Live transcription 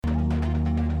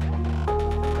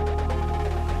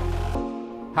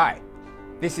Hi,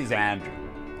 this is Andrew,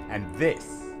 and this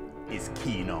is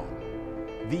Keen On,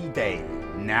 the daily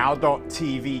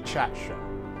now.tv chat show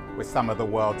with some of the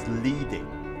world's leading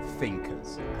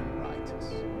thinkers and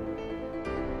writers.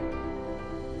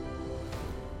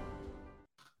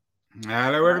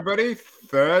 Hello, everybody.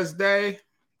 Thursday,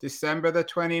 December the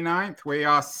 29th. We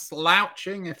are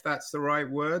slouching, if that's the right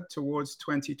word, towards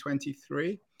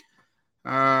 2023. The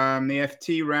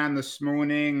FT ran this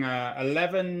morning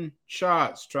 11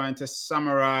 charts trying to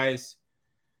summarize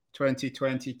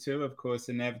 2022. Of course,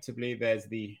 inevitably, there's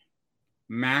the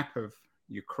map of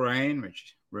Ukraine,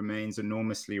 which remains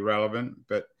enormously relevant.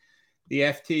 But the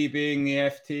FT being the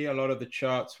FT, a lot of the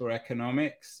charts were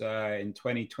economics. In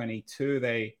 2022,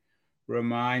 they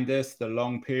remind us the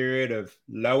long period of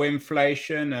low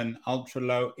inflation and ultra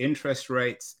low interest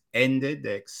rates ended.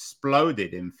 They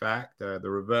exploded, in fact. The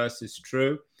reverse is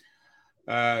true.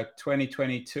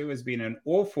 2022 has been an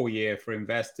awful year for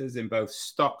investors in both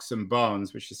stocks and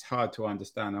bonds, which is hard to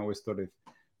understand. I always thought if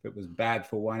it was bad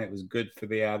for one, it was good for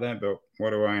the other, but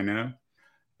what do I know?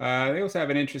 They also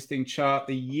have an interesting chart,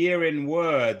 the year in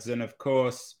words. And of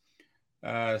course,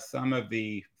 some of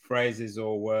the phrases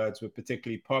or words were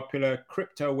particularly popular: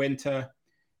 crypto winter,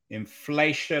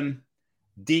 inflation,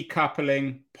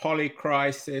 decoupling,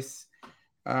 polycrisis.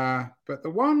 But the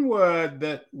one word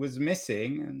that was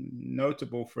missing and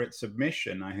notable for its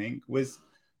submission, I think, was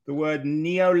the word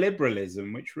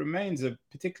neoliberalism, which remains a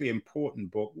particularly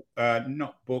important word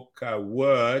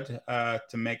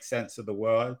to make sense of the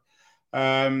word.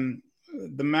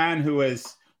 The man who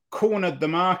has cornered the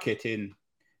market in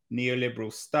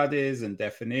neoliberal studies and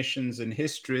definitions and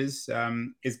histories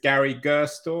is Gary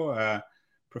Gerstor, a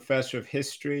professor of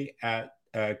history at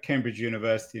Cambridge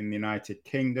University in the United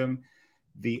Kingdom,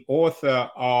 the author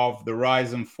of The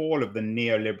Rise and Fall of the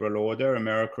Neoliberal Order,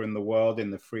 America and the World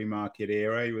in the Free Market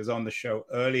Era. He was on the show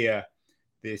earlier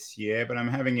this year, but I'm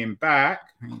having him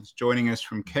back. He's joining us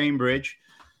from Cambridge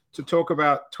to talk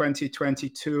about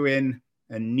 2022 in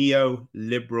a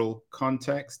neoliberal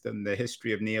context and the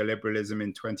history of neoliberalism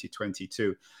in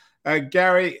 2022.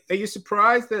 Gary, are you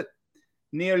surprised that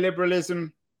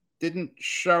neoliberalism didn't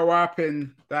show up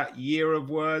in that year of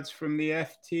words from the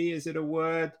FT? Is it a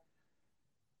word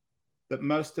that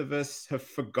most of us have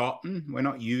forgotten? We're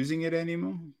not using it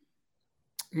anymore?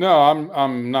 No,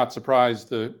 I'm not surprised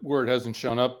the word hasn't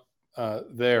shown up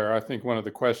there. I think one of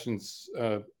the questions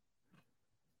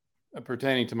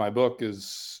pertaining to my book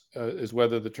is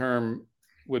whether the term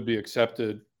would be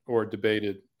accepted or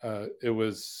debated. It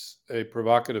was a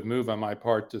provocative move on my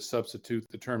part to substitute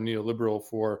the term neoliberal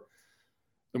for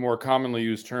the more commonly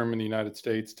used term in the United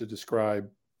States to describe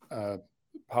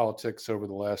politics over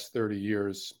the last 30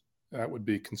 years. That would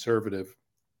be conservative.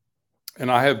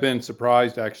 And I have been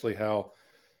surprised, actually, how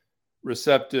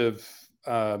receptive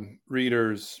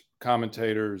readers,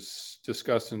 commentators,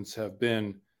 discussants have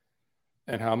been,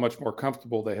 and how much more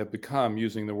comfortable they have become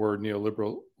using the word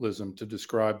neoliberalism to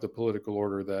describe the political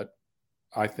order that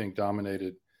I think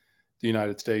dominated the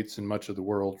United States and much of the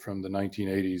world from the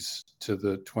 1980s to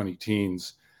the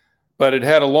 2010s. But it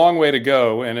had a long way to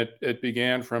go, and it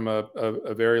began from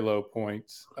a very low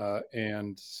point.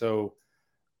 And so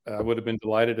I would have been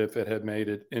delighted if it had made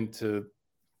it into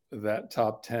that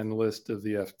top 10 list of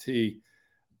the FT.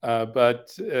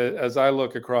 But as I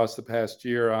look across the past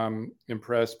year, I'm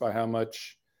impressed by how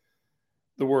much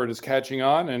the word is catching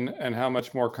on and how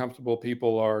much more comfortable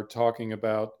people are talking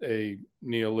about a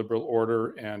neoliberal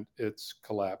order and its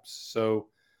collapse. So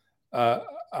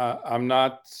I'm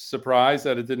not surprised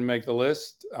that it didn't make the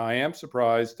list. I am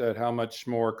surprised at how much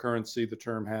more currency the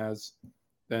term has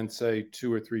than, say,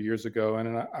 2 or 3 years ago.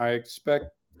 And I expect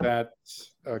that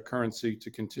currency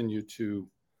to continue to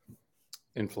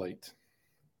inflate.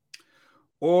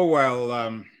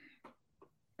 Orwell,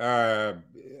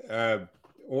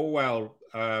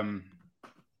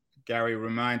 Gary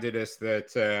reminded us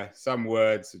that some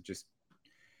words just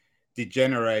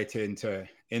degenerate into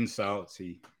insults.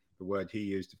 The word he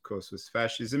used, of course, was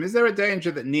fascism. Is there a danger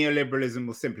that neoliberalism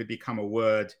will simply become a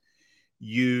word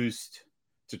used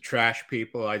to trash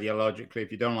people ideologically?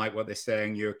 If you don't like what they're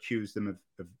saying, you accuse them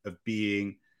of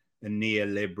being a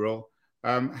neoliberal.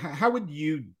 How would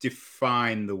you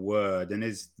define the word? And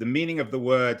is the meaning of the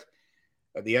word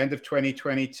at the end of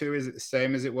 2022, is it the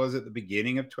same as it was at the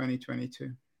beginning of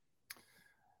 2022?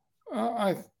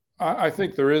 I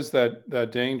think there is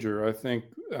that danger. I think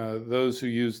those who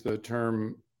use the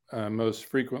term most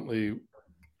frequently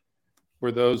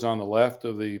were those on the left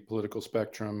of the political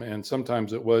spectrum, and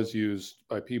sometimes it was used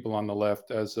by people on the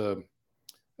left as a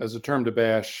term to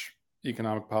bash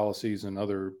economic policies and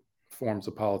other forms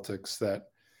of politics that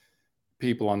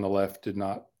people on the left did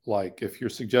not like. If you're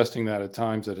suggesting that at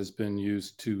times that has been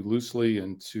used too loosely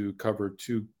and to cover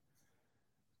too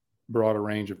broad a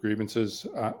range of grievances,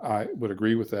 I would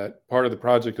agree with that. Part of the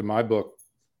project of my book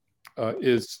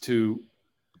is to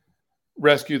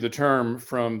rescue the term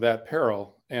from that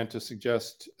peril and to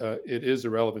suggest it is a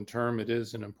relevant term. It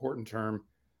is an important term.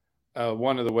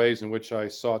 One of the ways in which I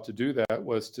sought to do that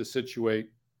was to situate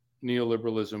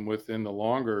neoliberalism within the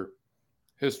longer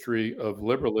history of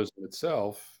liberalism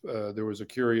itself. There was a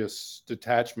curious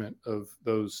detachment of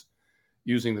those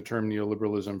using the term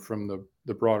neoliberalism from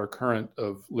the broader current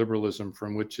of liberalism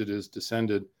from which it is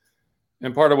descended.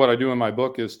 And part of what I do in my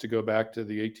book is to go back to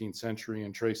the 18th century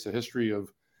and trace the history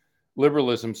of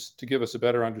liberalisms to give us a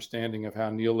better understanding of how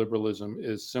neoliberalism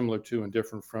is similar to and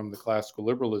different from the classical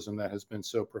liberalism that has been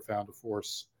so profound a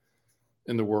force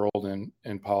in the world and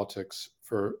in politics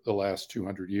for the last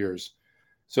 200 years.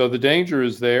 So the danger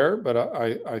is there, but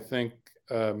I think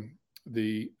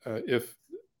if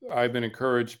I've been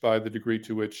encouraged by the degree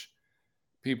to which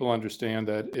people understand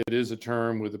that it is a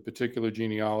term with a particular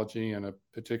genealogy and a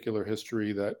particular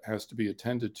history that has to be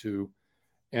attended to,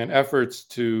 and efforts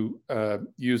to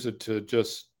use it to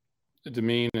just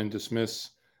demean and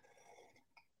dismiss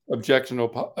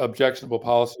objectionable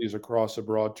policies across a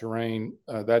broad terrain,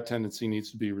 that tendency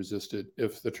needs to be resisted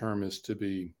if the term is to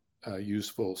be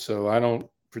useful. So I don't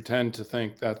pretend to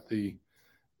think that the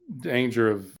danger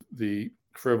of the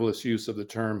frivolous use of the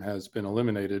term has been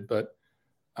eliminated, but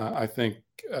I think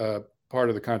part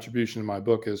of the contribution in my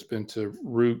book has been to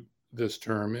root this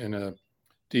term in a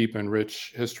deep and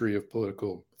rich history of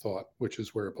political thought, which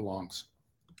is where it belongs.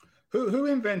 Who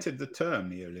invented the term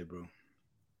neoliberal?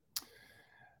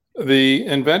 The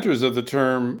inventors of the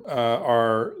term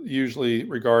are usually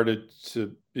regarded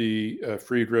to be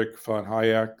Friedrich von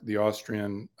Hayek, the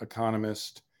Austrian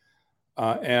economist,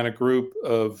 and a group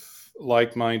of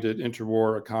like-minded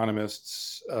interwar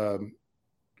economists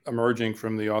emerging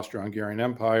from the Austro-Hungarian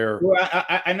Empire. Well,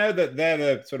 I know that they're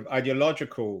the sort of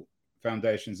ideological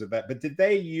foundations of that, but did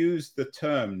they use the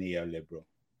term neoliberal?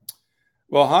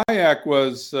 Well, Hayek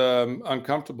was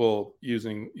uncomfortable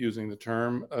using the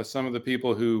term. Some of the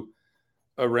people who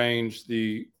arranged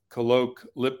the Colloque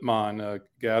Lippmann, a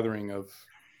gathering of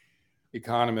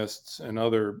economists and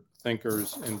other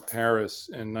thinkers in Paris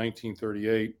in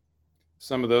 1938,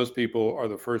 some of those people are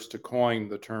the first to coin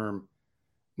the term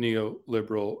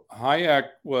neoliberal. Hayek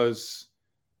was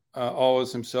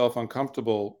always himself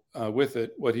uncomfortable with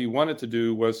it. What he wanted to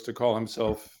do was to call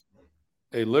himself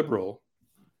a liberal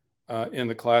in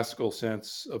the classical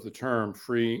sense of the term,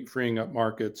 freeing up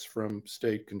markets from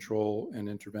state control and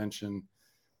intervention,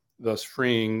 thus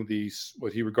freeing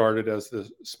what he regarded as the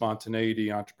spontaneity,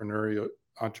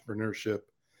 entrepreneurship,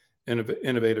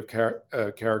 innovative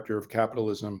character of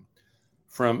capitalism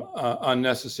from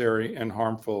unnecessary and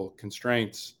harmful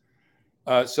constraints.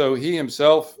 So he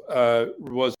himself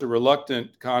was a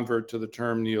reluctant convert to the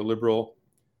term neoliberal,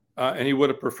 and he would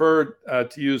have preferred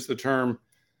to use the term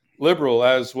liberal,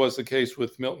 as was the case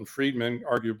with Milton Friedman,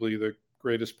 arguably the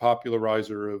greatest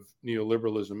popularizer of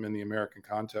neoliberalism in the American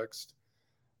context.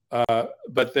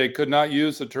 But they could not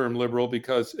use the term liberal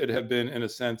because it had been, in a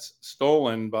sense,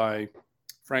 stolen by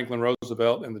Franklin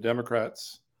Roosevelt and the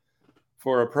Democrats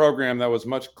for a program that was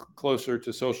much closer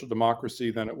to social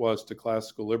democracy than it was to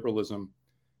classical liberalism.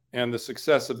 And the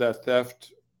success of that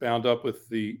theft, bound up with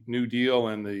the New Deal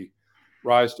and the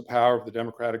rise to power of the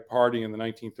Democratic Party in the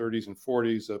 1930s and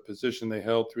 40s, a position they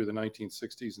held through the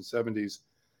 1960s and 70s,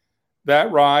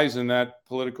 that rise and that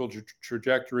political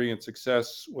trajectory and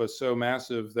success was so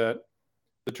massive that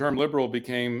the term liberal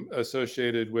became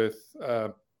associated with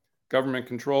government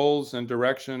controls and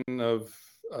direction of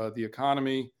the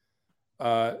economy,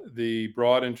 the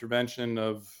broad intervention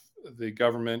of the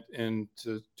government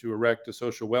to erect a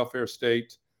social welfare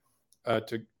state,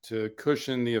 to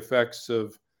cushion the effects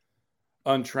of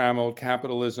untrammeled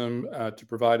capitalism, to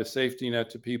provide a safety net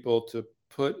to people, to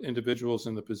put individuals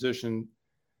in the position,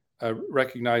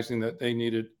 recognizing that they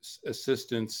needed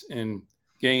assistance in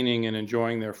gaining and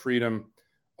enjoying their freedom.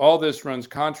 All this runs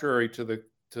contrary to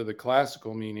the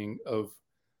classical meaning of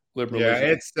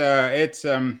liberalism. Yeah, it's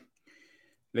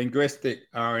linguistic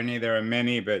irony. There are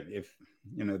many, but if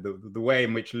you know the way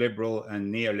in which liberal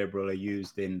and neoliberal are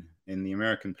used in the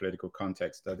American political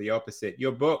context are the opposite.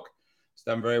 Your book has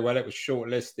done very well. It was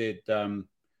shortlisted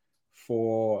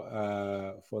for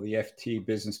the FT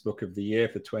Business Book of the Year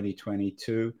for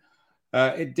 2022.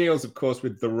 It deals, of course,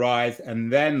 with the rise and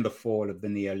then the fall of the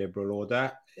neoliberal order.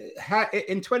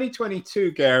 In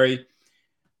 2022, Gary,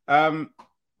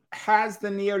 has the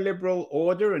neoliberal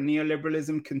order and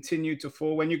neoliberalism continued to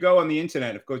fall? When you go on the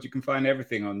internet, of course, you can find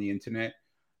everything on the internet,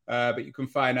 but you can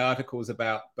find articles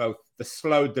about both the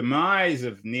slow demise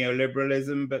of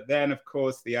neoliberalism, but then, of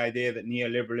course, the idea that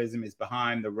neoliberalism is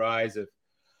behind the rise of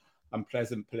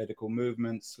unpleasant political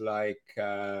movements like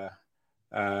the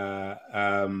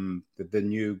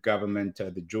new government,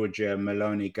 the Giorgia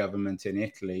Meloni government in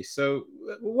Italy. So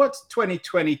what's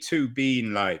 2022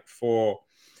 been like for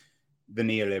the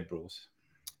neoliberals?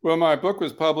 Well, my book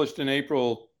was published in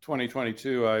April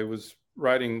 2022. I was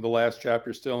writing the last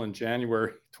chapter still in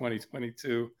January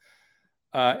 2022.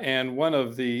 And one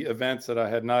of the events that I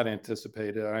had not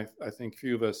anticipated, I think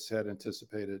few of us had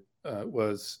anticipated,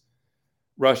 was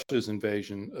Russia's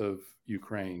invasion of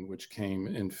Ukraine, which came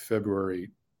in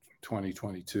February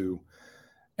 2022.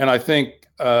 And I think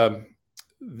that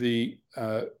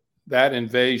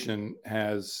invasion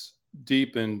has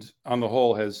deepened, on the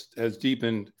whole, has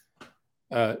deepened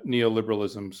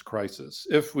neoliberalism's crisis.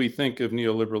 If we think of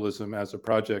neoliberalism as a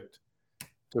project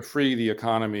to free the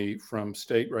economy from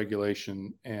state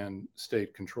regulation and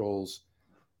state controls,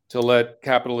 to let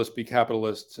capitalists be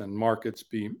capitalists and markets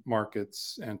be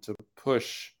markets, and to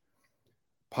push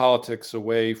politics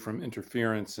away from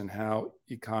interference in how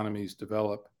economies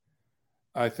develop,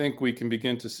 I think we can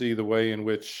begin to see the way in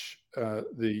which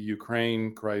the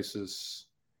Ukraine crisis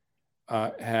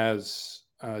has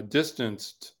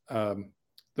distanced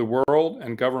the world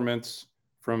and governments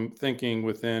from thinking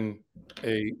within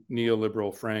a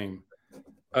neoliberal frame.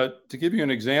 To give you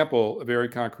an example, a very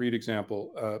concrete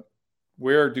example,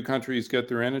 where do countries get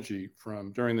their energy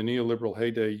from? During the neoliberal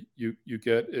heyday, you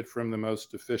get it from the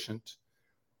most efficient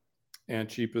and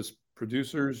cheapest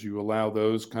producers. You allow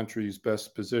those countries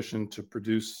best positioned to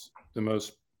produce the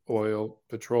most oil,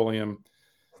 petroleum,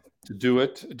 to do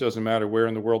it. It doesn't matter where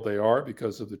in the world they are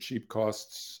because of the cheap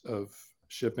costs of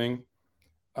shipping.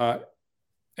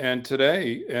 And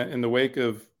today, in the wake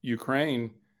of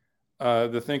Ukraine,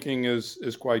 the thinking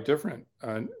is quite different.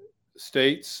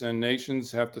 States and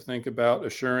nations have to think about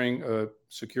assuring a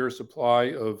secure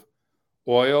supply of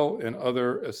oil and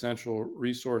other essential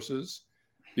resources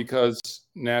because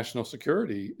national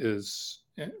security is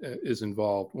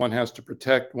involved. One has to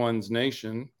protect one's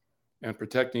nation, and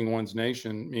protecting one's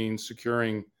nation means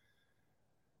securing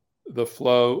the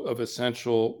flow of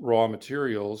essential raw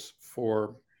materials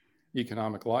for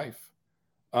economic life.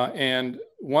 And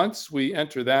once we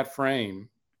enter that frame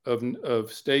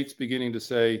of states beginning to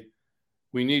say,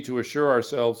 we need to assure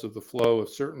ourselves of the flow of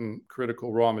certain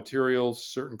critical raw materials,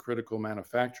 certain critical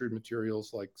manufactured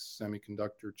materials like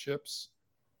semiconductor chips,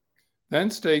 then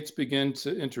states begin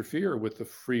to interfere with the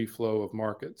free flow of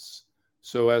markets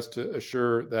so as to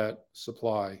assure that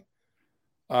supply.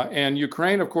 And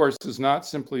Ukraine, of course, is not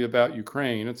simply about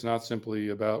Ukraine. It's not simply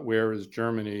about where is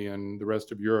Germany and the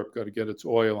rest of Europe got to get its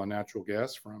oil and natural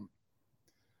gas from.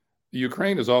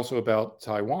 Ukraine is also about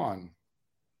Taiwan.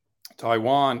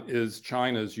 Taiwan is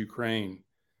China's Ukraine.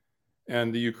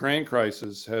 And the Ukraine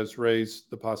crisis has raised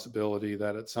the possibility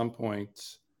that at some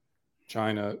point,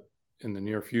 China in the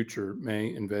near future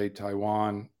may invade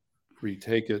Taiwan,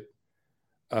 retake it.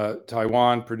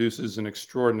 Taiwan produces an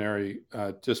extraordinary,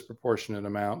 disproportionate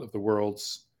amount of the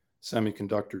world's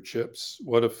semiconductor chips.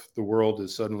 What if the world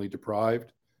is suddenly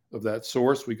deprived of that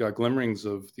source? We got glimmerings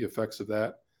of the effects of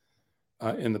that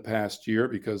in the past year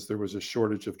because there was a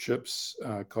shortage of chips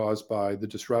caused by the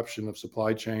disruption of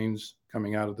supply chains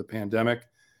coming out of the pandemic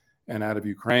and out of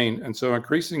Ukraine. And so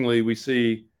increasingly we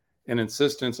see an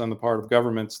insistence on the part of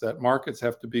governments that markets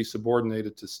have to be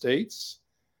subordinated to states,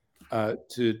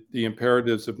 to the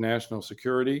imperatives of national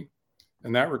security.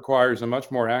 And that requires a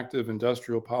much more active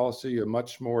industrial policy, a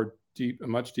much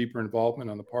deeper involvement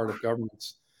on the part of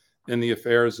governments in the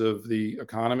affairs of the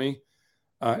economy.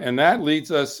 And that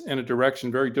leads us in a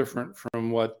direction very different from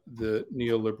what the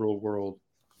neoliberal world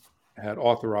had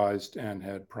authorized and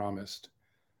had promised.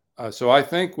 So I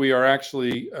think we are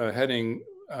actually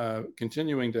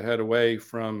continuing to head away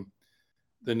from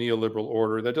the neoliberal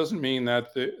order. That doesn't mean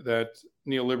that that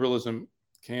neoliberalism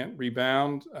can't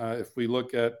rebound. If we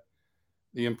look at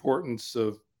the importance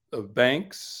of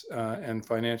banks and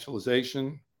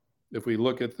financialization, if we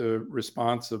look at the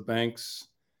response of banks,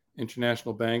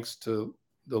 international banks, to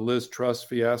the Liz Truss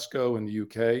fiasco in the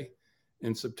UK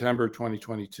in September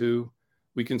 2022,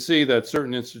 we can see that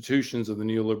certain institutions of the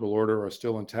neoliberal order are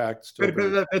still intact. But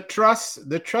the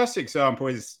Truss example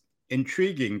is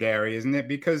intriguing, Gary, isn't it?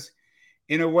 Because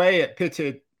in a way, it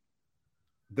pitted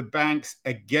the banks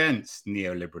against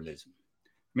neoliberalism.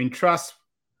 I mean, Truss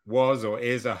was or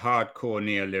is a hardcore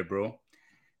neoliberal,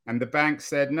 and the banks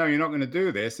said, no, you're not going to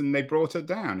do this, and they brought it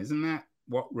down. Isn't that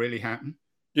what really happened?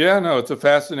 Yeah, no, it's a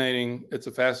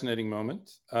fascinating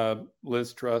moment.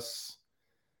 Liz Truss,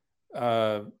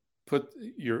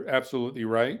 you're absolutely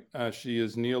right. She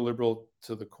is neoliberal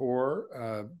to the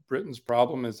core. Britain's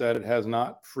problem is that it has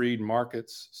not freed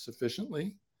markets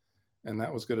sufficiently, and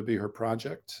that was going to be her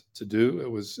project to do. It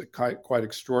was quite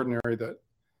extraordinary that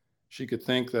she could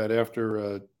think that after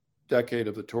a decade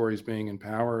of the Tories being in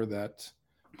power, that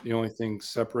the only thing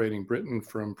separating Britain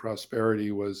from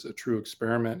prosperity was a true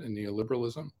experiment in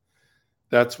neoliberalism.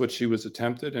 That's what she was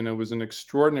attempted, and it was an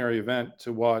extraordinary event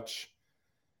to watch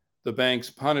the banks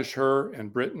punish her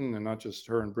and Britain, and not just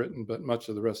her and Britain, but much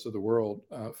of the rest of the world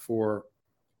for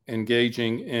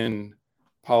engaging in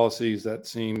policies that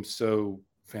seem so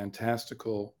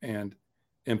fantastical and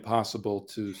impossible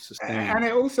to sustain. And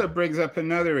it also brings up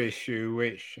another issue,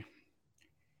 which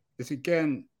is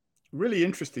again really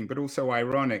interesting, but also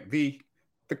ironic. The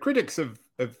critics of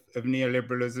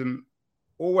neoliberalism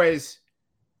always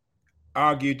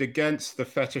argued against the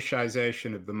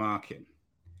fetishization of the market.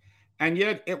 And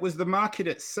yet it was the market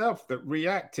itself that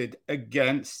reacted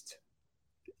against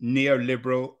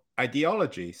neoliberal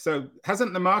ideology. So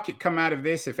hasn't the market come out of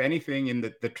this, if anything, in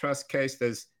the Truss case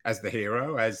as the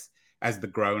hero, as the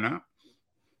grown-up?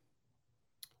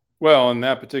 Well, in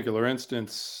that particular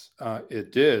instance,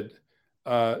 it did.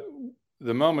 The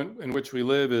moment in which we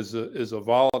live is a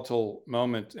volatile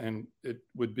moment, and it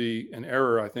would be an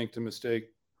error, I think,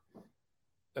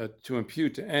 to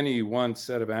impute to any one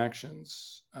set of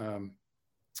actions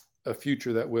a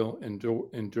future that will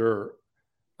endure.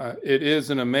 It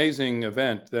is an amazing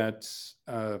event that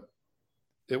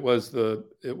it was the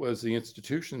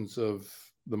institutions of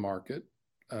the market,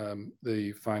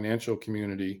 the financial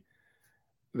community,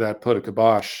 that put a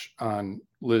kibosh on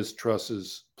Liz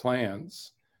Truss's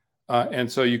plans.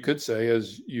 And so you could say,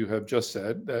 as you have just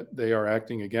said, that they are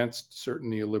acting against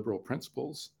certain neoliberal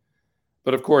principles.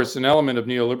 But of course, an element of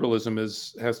neoliberalism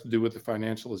has to do with the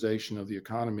financialization of the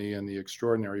economy and the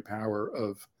extraordinary power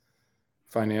of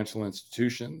financial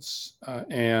institutions.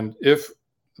 And if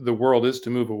the world is to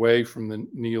move away from the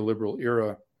neoliberal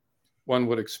era, one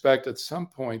would expect at some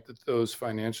point that those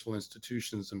financial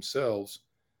institutions themselves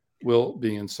will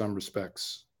be, in some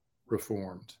respects,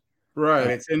 reformed. Right.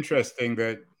 It's interesting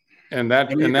that, and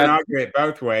you can argue it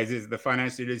both ways. Is the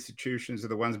financial institutions are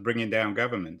the ones bringing down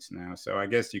governments now. So I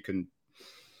guess you can.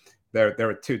 There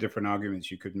are two different arguments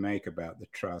you could make about the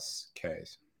Truss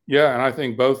case. Yeah, and I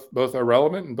think both are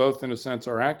relevant and both, in a sense,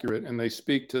 are accurate, and they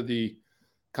speak to the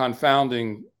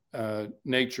confounding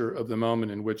nature of the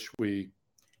moment in which we.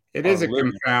 It is a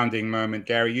confounding moment,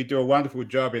 Gary. You do a wonderful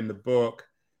job in the book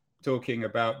talking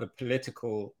about the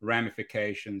political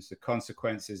ramifications, the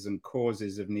consequences and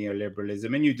causes of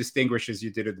neoliberalism. And you distinguish, as you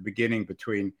did at the beginning,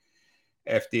 between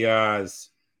FDR's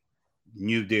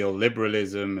New Deal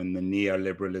liberalism and the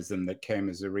neoliberalism that came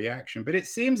as a reaction. But it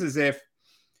seems as if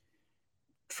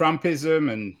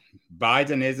Trumpism and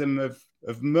Bidenism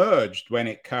have merged when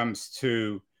it comes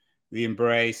to the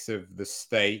embrace of the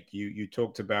state. You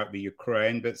talked about the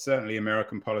Ukraine, but certainly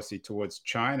American policy towards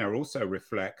China also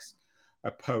reflects a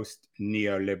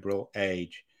post-neoliberal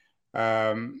age.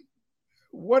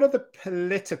 What are the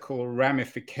political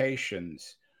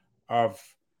ramifications of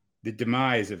the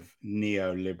demise of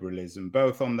neoliberalism,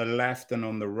 both on the left and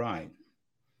on the right?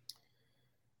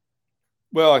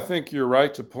 Well, I think you're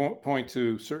right to point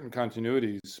to certain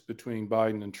continuities between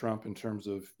Biden and Trump in terms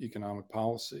of economic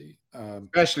policy.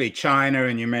 Especially China,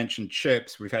 and you mentioned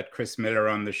chips. We've had Chris Miller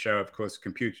on the show. Of course,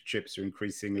 computer chips are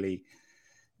increasingly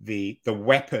the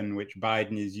weapon which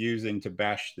Biden is using to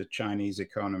bash the Chinese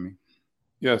economy.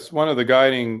 Yes, one of the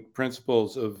guiding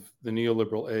principles of the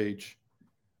neoliberal age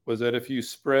was that if you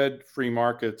spread free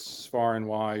markets far and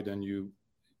wide and you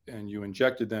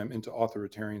injected them into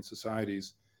authoritarian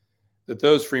societies, that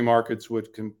those free markets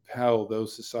would compel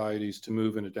those societies to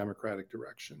move in a democratic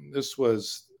direction. This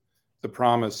was the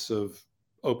promise of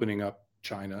opening up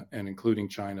China and including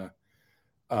China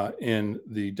in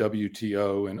the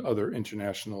WTO and other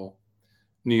international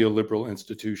neoliberal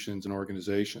institutions and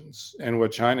organizations. And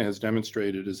what China has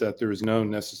demonstrated is that there is no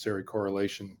necessary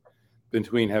correlation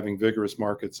between having vigorous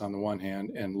markets on the one hand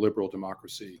and liberal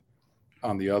democracy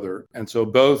on the other. And so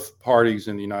both parties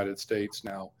in the United States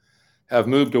now have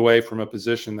moved away from a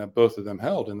position that both of them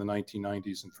held in the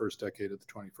 1990s and first decade of the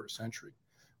 21st century,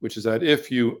 which is that if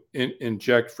you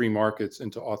inject free markets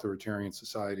into authoritarian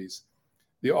societies,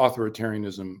 the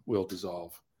authoritarianism will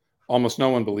dissolve. Almost no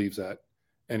one believes that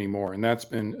anymore. And that's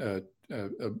been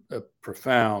a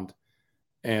profound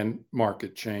and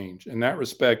market change. In that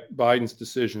respect, Biden's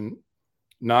decision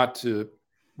not to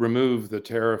remove the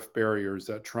tariff barriers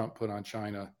that Trump put on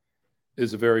China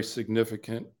is a very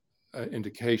significant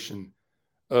indication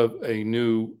of a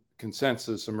new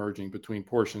consensus emerging between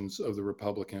portions of the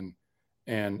Republican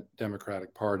and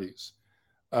Democratic parties.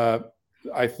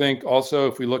 I think also,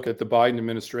 if we look at the Biden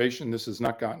administration, this has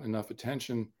not gotten enough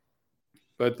attention,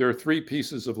 but there are three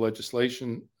pieces of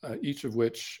legislation, each of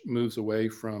which moves away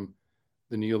from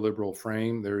the neoliberal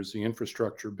frame. There's the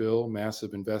infrastructure bill,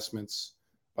 massive investments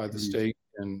by the state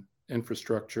in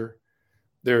infrastructure.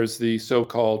 There's the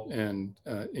so-called and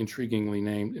intriguingly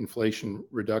named Inflation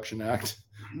Reduction Act,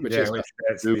 which has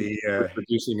to do with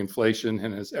reducing inflation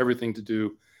and has everything to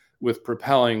do with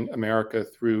propelling America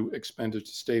through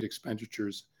state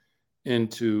expenditures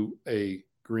into a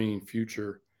green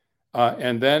future.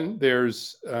 And then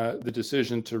there's the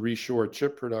decision to reshore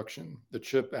chip production, the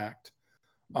CHIP Act,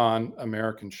 on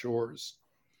American shores.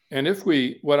 And if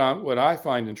what I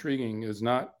find intriguing is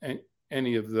not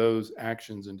any of those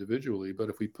actions individually, but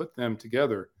if we put them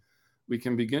together, we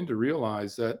can begin to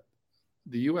realize that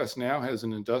the U.S. now has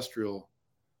an industrial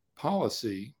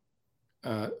policy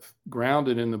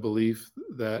grounded in the belief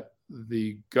that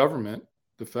the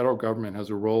federal government, has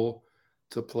a role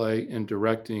to play in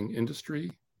directing industry,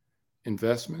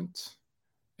 investment,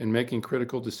 and making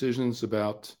critical decisions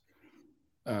about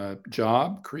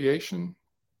job creation.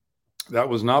 That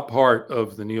was not part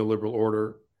of the neoliberal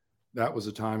order. That was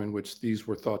a time in which these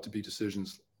were thought to be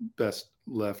decisions best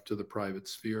left to the private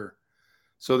sphere.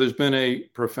 So there's been a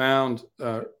profound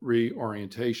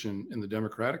reorientation in the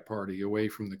Democratic Party away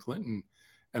from the Clinton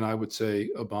and I would say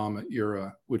Obama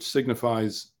era, which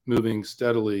signifies moving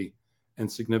steadily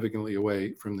and significantly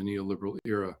away from the neoliberal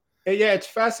era. Yeah, it's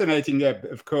fascinating. Yeah,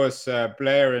 of course,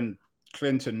 Blair and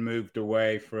Clinton moved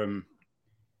away from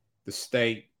the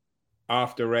state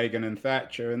after Reagan and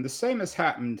Thatcher, and the same has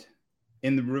happened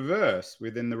in the reverse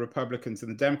within the Republicans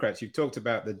and the Democrats. You talked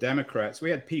about the Democrats. We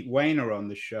had Pete Wehner on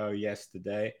the show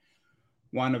yesterday,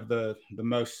 one of the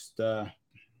most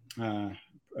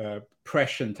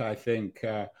prescient, I think,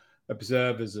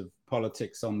 observers of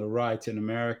politics on the right in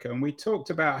America. And we talked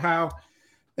about how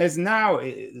there's now,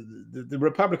 the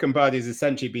Republican Party has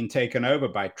essentially been taken over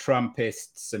by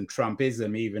Trumpists and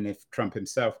Trumpism, even if Trump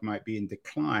himself might be in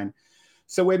decline.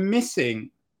 So we're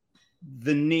missing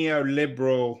the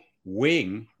neoliberal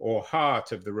wing or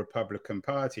heart of the Republican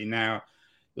Party. Now,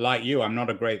 like you, I'm not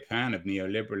a great fan of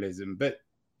neoliberalism, but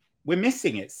we're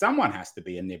missing it. Someone has to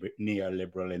be a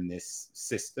neoliberal in this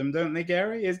system, don't they,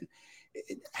 Gary?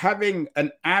 Having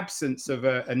an absence of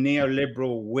a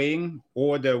neoliberal wing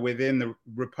order within the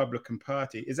Republican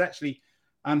Party is actually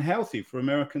unhealthy for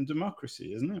American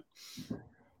democracy, isn't it?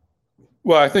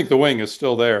 Well, I think the wing is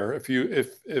still there. But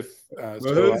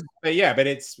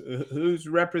it's who's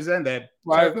represented.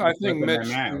 Well, I think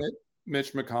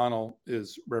Mitch McConnell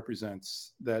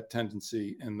represents that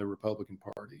tendency in the Republican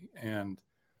Party, and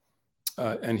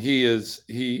he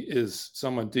is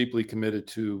someone deeply committed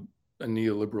to a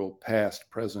neoliberal past,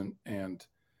 present, and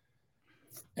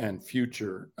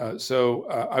future. So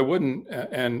I wouldn't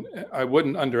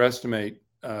underestimate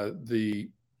the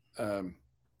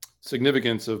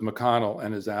significance of McConnell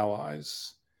and his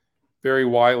allies. Very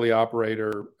wily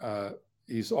operator.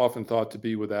 He's often thought to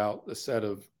be without a set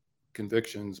of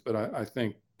convictions, but I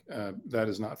think that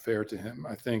is not fair to him.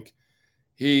 I think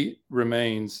he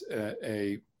remains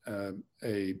a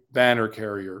banner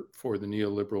carrier for the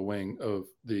neoliberal wing of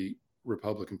the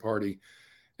Republican Party.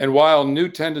 And while new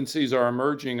tendencies are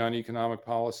emerging on economic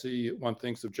policy, one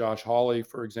thinks of Josh Hawley,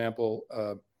 for example,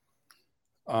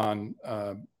 on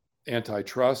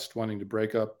antitrust, wanting to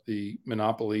break up the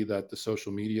monopoly that the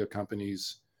social media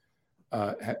companies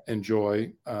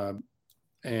enjoy.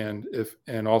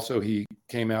 And also he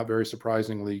came out very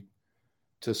surprisingly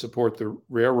to support the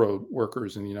railroad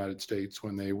workers in the United States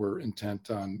when they were intent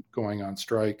on going on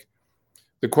strike.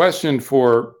 The question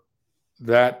for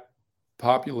that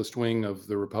populist wing of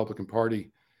the Republican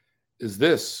Party is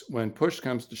this: when push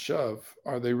comes to shove,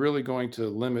 are they really going to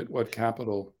limit what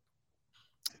capital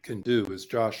can do? Is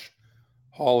Josh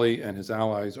Hawley and his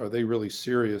allies, are they really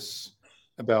serious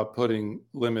about putting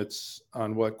limits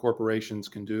on what corporations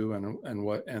can do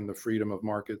and the freedom of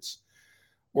markets?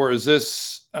 Or is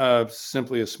this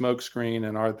simply a smokescreen,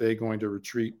 and are they going to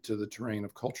retreat to the terrain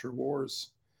of culture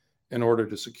wars in order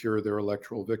to secure their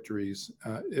electoral victories?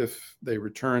 If they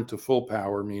return to full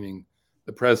power, meaning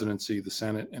the presidency, the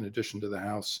Senate, in addition to the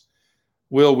House,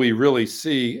 will we really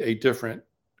see a different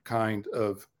kind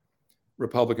of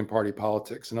Republican Party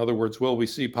politics? In other words, will we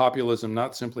see populism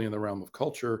not simply in the realm of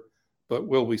culture, but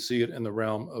will we see it in the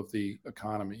realm of the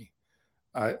economy?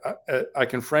 I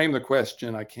can frame the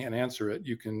question. I can't answer it.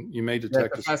 You may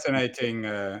detect a fascinating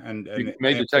you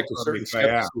may detect a certain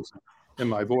skepticism in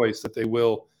my voice that they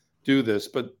will do this.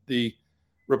 But the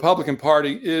Republican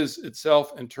Party is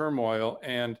itself in turmoil.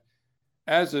 And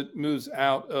as it moves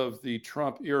out of the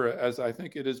Trump era, as I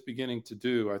think it is beginning to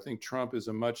do, I think Trump is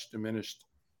a much diminished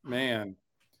man.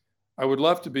 I would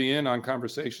love to be in on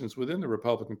conversations within the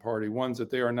Republican Party, ones that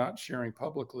they are not sharing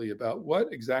publicly, about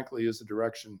what exactly is the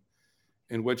direction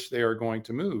in which they are going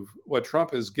to move. What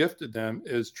Trump has gifted them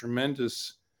is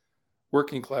tremendous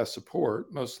working class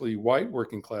support, mostly white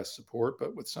working class support,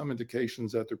 but with some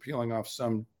indications that they're peeling off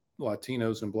some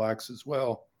Latinos and blacks as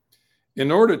well. In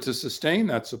order to sustain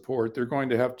that support, they're going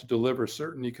to have to deliver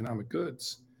certain economic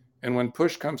goods. And when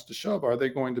push comes to shove, are they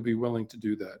going to be willing to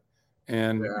do that?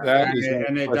 And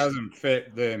it doesn't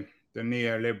fit the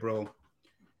neoliberal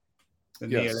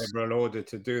neoliberal order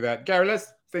to do that. Gary,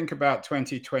 let's think about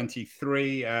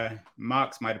 2023.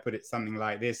 Marx might have put it something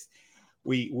like this: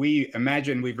 we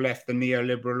imagine we've left the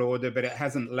neoliberal order, but it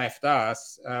hasn't left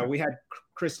us. We had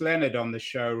Chris Leonard on the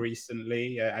show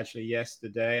recently, actually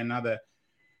yesterday, another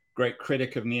great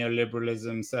critic of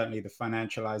neoliberalism, certainly the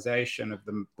financialization of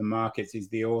the markets. He's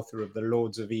the author of The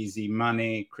Lords of Easy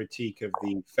Money, critique of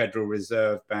the Federal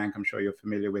Reserve Bank. I'm sure you're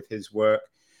familiar with his work.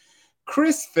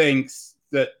 Chris thinks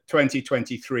that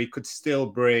 2023 could still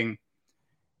bring,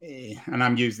 and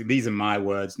I'm using, these are my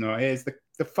words, no, here's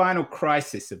the final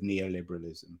crisis of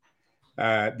neoliberalism.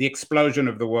 The explosion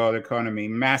of the world economy,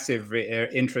 massive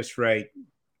interest rate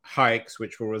hikes,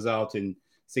 which will result in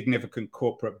significant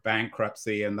corporate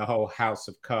bankruptcy, and the whole house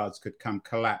of cards could come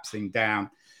collapsing down.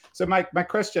 So my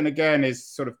question again is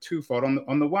sort of twofold.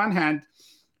 On the one hand,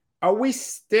 are we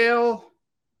still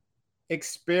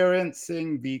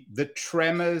experiencing the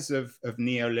tremors of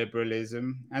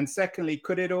neoliberalism? And secondly,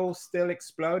 could it all still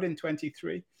explode in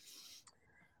 23?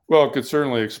 Well, it could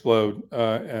certainly explode,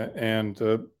 and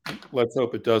let's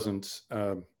hope it doesn't.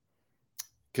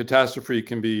 Catastrophe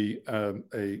can be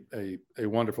a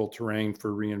wonderful terrain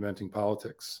for reinventing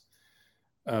politics.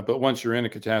 But once you're in a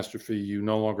catastrophe, you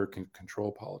no longer can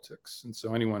control politics. And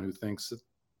so anyone who thinks that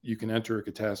you can enter a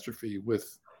catastrophe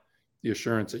with the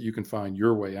assurance that you can find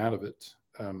your way out of it.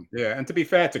 Yeah, and to be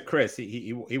fair to Chris,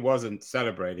 he wasn't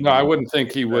celebrating. No, I wouldn't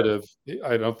think he would have.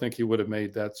 I don't think he would have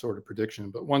made that sort of prediction.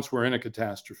 But once we're in a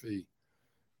catastrophe,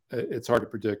 it's hard to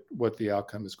predict what the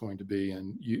outcome is going to be.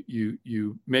 And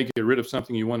you may get rid of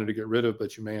something you wanted to get rid of,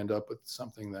 but you may end up with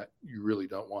something that you really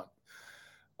don't want.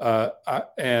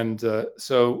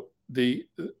 So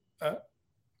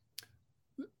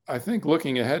I think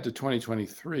looking ahead to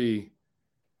 2023,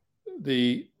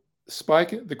 the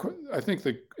spike, I think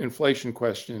the inflation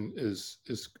question is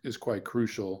quite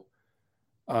crucial.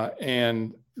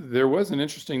 And there was an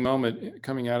interesting moment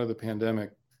coming out of the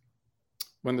pandemic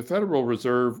when the Federal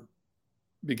Reserve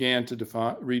began to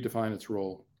redefine its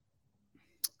role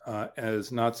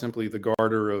as not simply the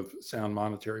guardian of sound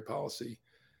monetary policy,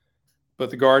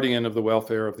 but the guardian of the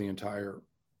welfare of the entire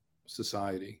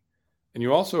society. And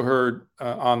you also heard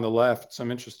on the left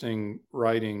some interesting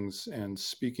writings and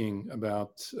speaking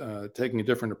about taking a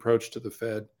different approach to the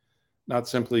Fed, not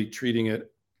simply treating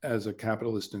it as a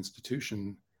capitalist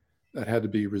institution that had to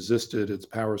be resisted, its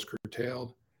powers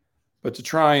curtailed, but to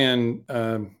try and,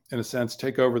 in a sense,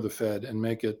 take over the Fed and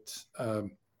make it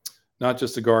not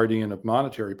just the guardian of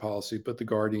monetary policy, but the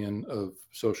guardian of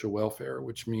social welfare,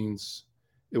 which means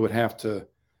it would have to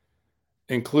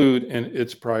include in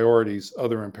its priorities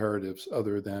other imperatives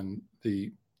other than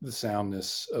the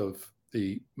soundness of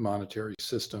the monetary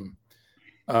system.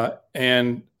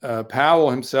 And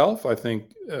Powell himself, I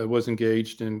think, was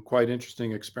engaged in quite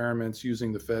interesting experiments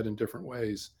using the Fed in different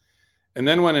ways. And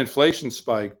then when inflation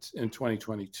spiked in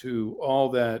 2022, all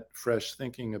that fresh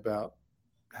thinking about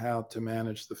how to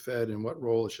manage the Fed and what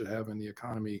role it should have in the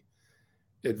economy,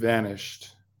 it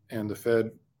vanished. And the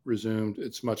Fed resumed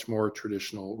its much more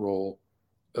traditional role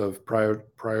of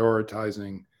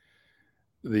prioritizing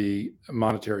the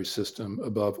monetary system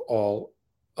above all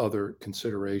other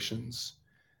considerations.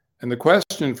 And the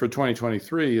question for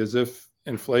 2023 is, if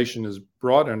inflation is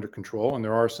brought under control, and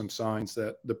there are some signs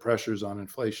that the pressures on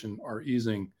inflation are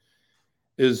easing,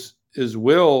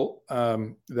 will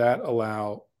that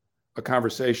allow a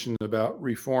conversation about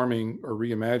reforming or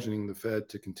reimagining the Fed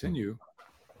to continue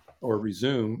or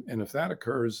resume? And if that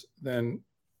occurs, then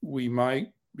we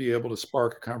might be able to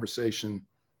spark a conversation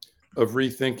of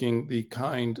rethinking the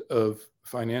kind of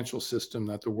financial system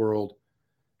that the world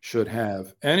should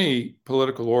have. Any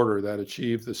political order that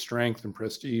achieved the strength and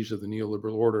prestige of the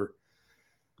neoliberal order,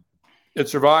 it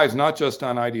survives not just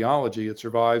on ideology, it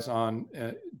survives on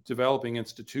developing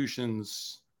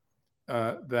institutions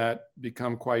that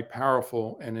become quite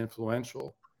powerful and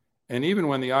influential. And even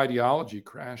when the ideology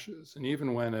crashes, and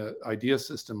even when an idea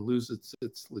system loses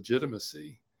its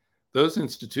legitimacy, those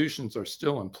institutions are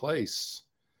still in place,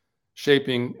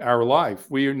 shaping our life.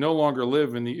 We no longer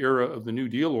live in the era of the New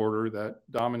Deal order that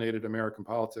dominated American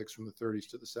politics from the 30s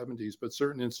to the 70s, but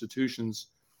certain institutions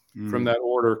from that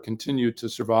order continue to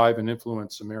survive and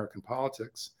influence American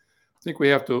politics. I think we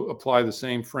have to apply the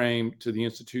same frame to the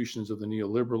institutions of the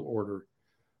neoliberal order.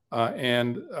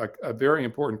 And a very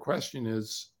important question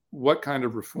is, what kind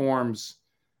of reforms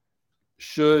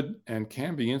should and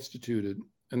can be instituted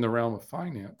in the realm of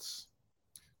finance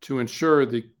to ensure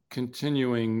the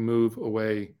continuing move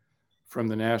away from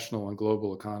the national and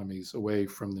global economies, away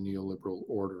from the neoliberal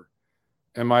order?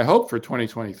 And my hope for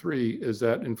 2023 is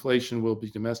that inflation will be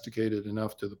domesticated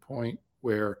enough to the point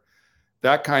where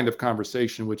that kind of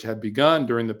conversation, which had begun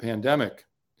during the pandemic,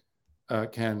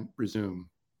 can resume.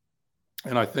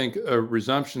 And I think a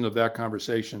resumption of that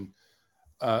conversation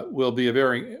would be a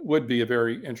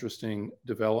very interesting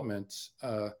development.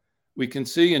 We can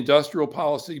see industrial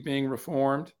policy being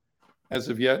reformed. As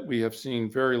of yet, we have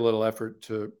seen very little effort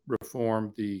to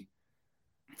reform the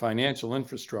financial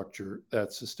infrastructure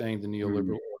that sustained the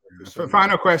neoliberal order.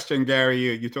 Final question, Gary.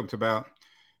 You talked about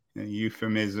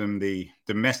euphemism, the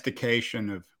domestication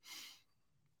of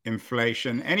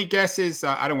inflation. Any guesses?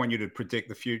 I don't want you to predict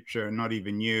the future, not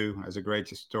even you as a great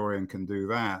historian can do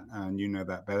that. And you know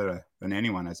that better than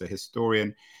anyone as a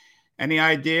historian. Any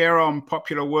idea on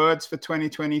popular words for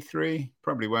 2023?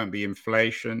 Probably won't be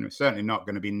inflation. It's certainly not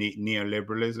going to be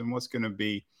neoliberalism. What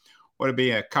would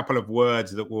be a couple of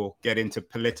words that will get into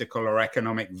political or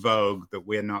economic vogue that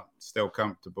we're not still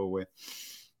comfortable with?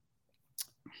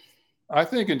 I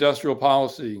think industrial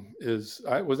policy was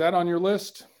that on your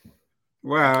list?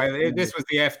 Well, this was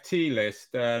the FT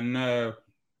list. No,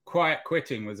 quiet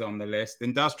quitting was on the list.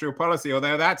 Industrial policy,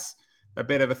 although that's a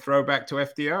bit of a throwback to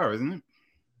FDR, isn't it?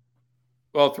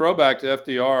 Well, throwback to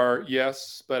FDR,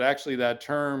 yes, but actually that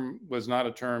term was not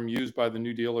a term used by the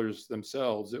New Dealers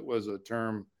themselves. It was a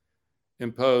term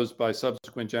imposed by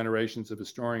subsequent generations of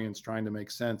historians trying to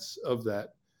make sense of that.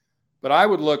 But I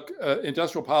would look,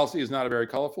 industrial policy is not a very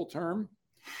colorful term,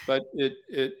 but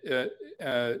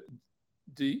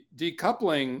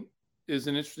decoupling is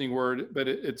an interesting word, but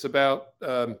it's about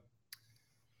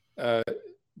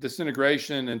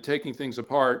disintegration and taking things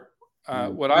apart.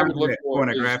 What I would look for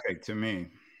pornographic to me.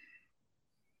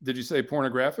 Did you say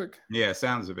pornographic? Yeah,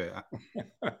 sounds a bit.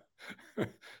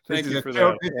 Thank you for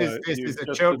that. This is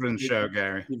a children's show,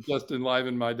 Gary. You've just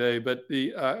enlivened my day. But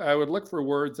I would look for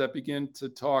words that begin to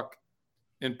talk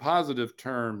in positive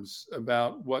terms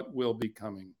about what will be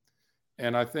coming.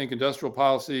 And I think industrial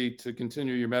policy, to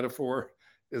continue your metaphor,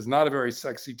 is not a very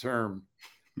sexy term,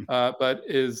 but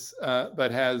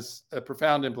has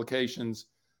profound implications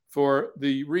for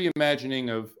the reimagining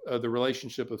of the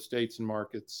relationship of states and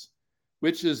markets,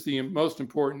 which is the most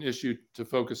important issue to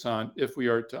focus on if we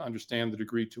are to understand the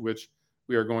degree to which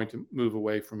we are going to move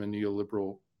away from a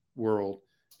neoliberal world.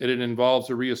 It involves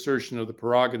a reassertion of the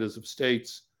prerogatives of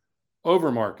states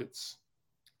over markets,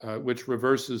 which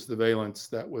reverses the valence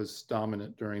that was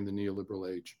dominant during the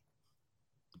neoliberal age.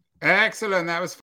 Excellent. That was